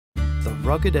the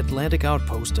rugged Atlantic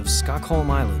outpost of Skokholm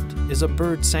Island is a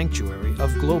bird sanctuary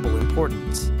of global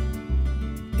importance.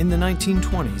 In the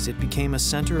 1920s, it became a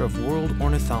center of world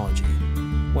ornithology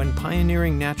when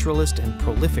pioneering naturalist and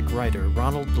prolific writer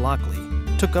Ronald Lockley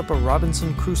took up a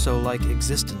Robinson Crusoe-like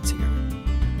existence here.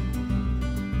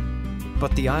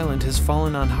 But the island has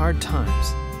fallen on hard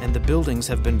times, and the buildings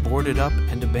have been boarded up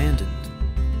and abandoned.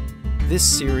 This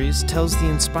series tells the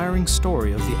inspiring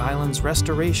story of the island's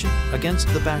restoration against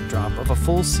the backdrop of a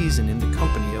full season in the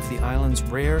company of the island's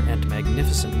rare and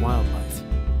magnificent wildlife.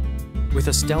 With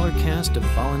a stellar cast of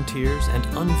volunteers and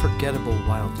unforgettable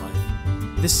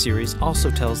wildlife, this series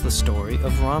also tells the story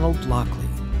of Ronald Lockley,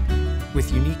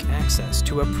 with unique access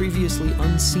to a previously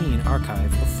unseen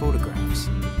archive of photographs.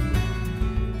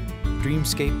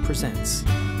 Dreamscape presents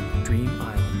Dream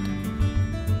Island.